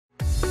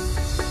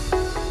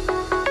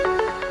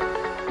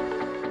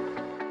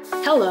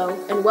Hello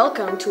and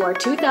welcome to our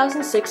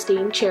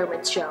 2016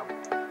 Chairman's Show.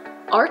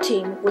 Our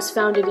team was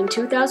founded in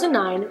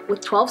 2009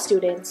 with 12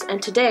 students and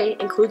today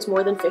includes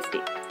more than 50.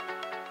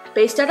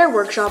 Based at our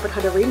workshop at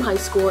Hadarim High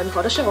School in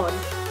Hod HaSharon,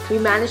 we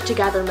managed to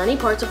gather many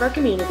parts of our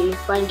community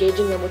by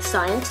engaging them with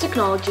science,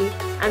 technology,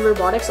 and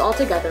robotics all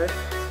together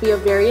via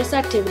various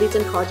activities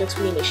and projects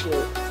we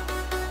initiate.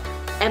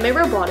 MA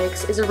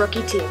Robotics is a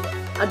rookie team,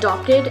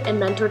 adopted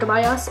and mentored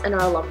by us and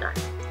our alumni.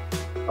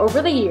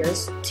 Over the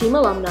years, team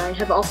alumni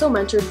have also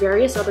mentored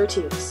various other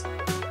teams.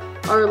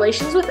 Our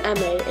relations with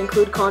MA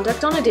include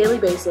contact on a daily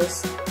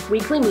basis,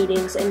 weekly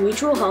meetings, and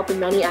mutual help in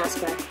many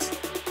aspects.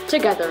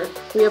 Together,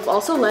 we have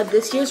also led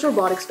this year's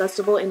Robotics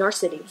Festival in our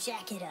city.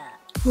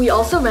 We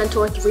also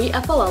mentor 3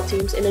 FLL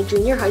teams in a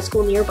junior high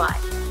school nearby,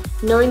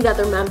 knowing that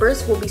their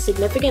members will be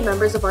significant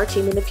members of our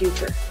team in the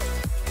future.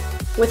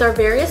 With our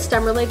various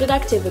STEM-related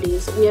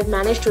activities, we have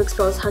managed to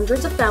expose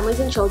hundreds of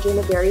families and children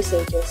of various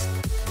ages.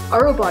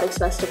 Our Robotics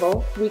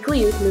Festival, weekly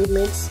youth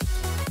movements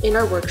in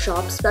our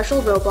workshops,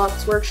 special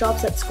robots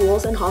workshops at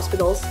schools and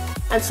hospitals,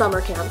 and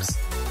summer camps,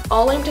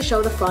 all aim to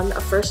show the fun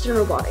of first in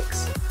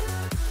robotics.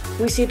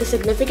 We see the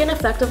significant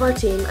effect of our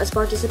team as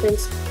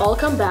participants all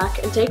come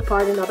back and take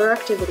part in other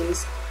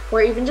activities,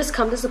 or even just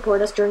come to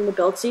support us during the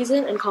build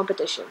season and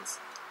competitions.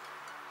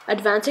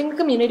 Advancing the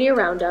community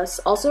around us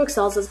also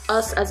excels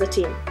us as a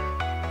team.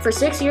 For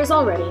 6 years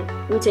already,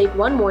 we take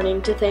one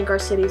morning to thank our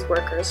city's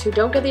workers who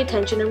don't get the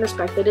attention and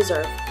respect they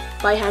deserve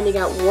by handing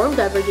out warm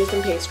beverages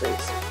and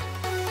pastries.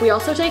 We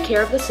also take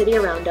care of the city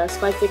around us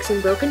by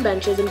fixing broken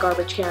benches and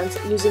garbage cans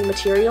using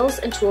materials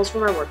and tools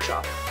from our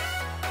workshop.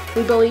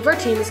 We believe our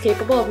team is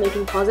capable of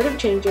making positive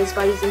changes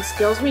by using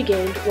skills we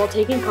gained while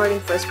taking part in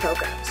FIRST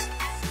programs.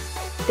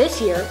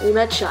 This year, we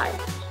met Shai,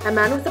 a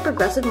man with a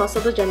progressive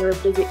muscle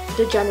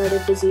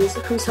degenerative disease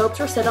whose hopes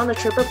were set on a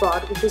trip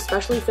abroad with his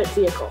specially fit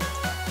vehicle.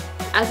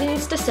 As he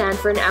needs to stand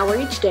for an hour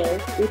each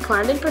day, we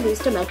planned and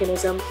produced a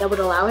mechanism that would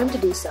allow him to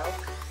do so,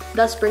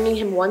 thus bringing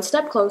him one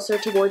step closer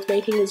towards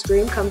making his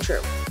dream come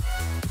true.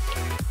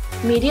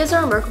 Media is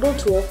a remarkable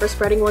tool for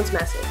spreading one's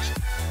message.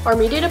 Our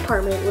media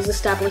department was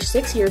established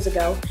 6 years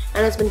ago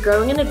and has been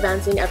growing and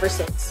advancing ever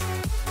since.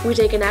 We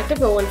take an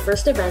active role in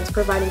FIRST events,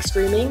 providing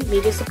streaming,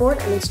 media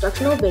support, and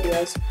instructional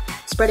videos,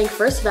 spreading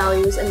FIRST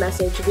values and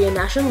message via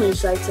national news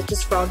sites such as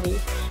Stronghold,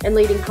 and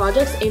leading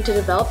projects aimed to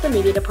develop the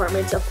media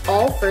departments of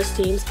all FIRST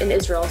teams in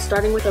Israel,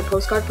 starting with our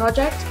postcard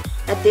project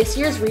at this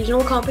year's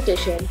regional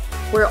competition,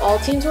 where all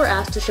teams were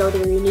asked to show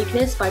their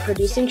uniqueness by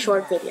producing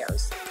short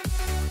videos.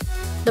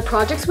 The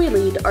projects we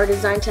lead are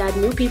designed to add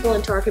new people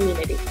into our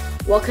community,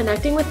 while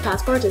connecting with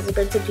past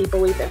participants and people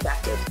we've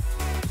impacted.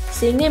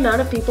 Seeing the amount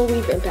of people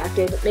we've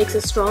impacted makes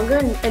us stronger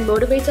and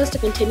motivates us to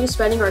continue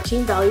spreading our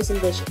team values and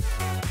vision.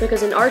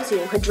 Because in our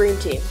team, a dream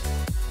team,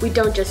 we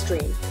don't just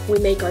dream, we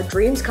make our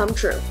dreams come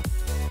true.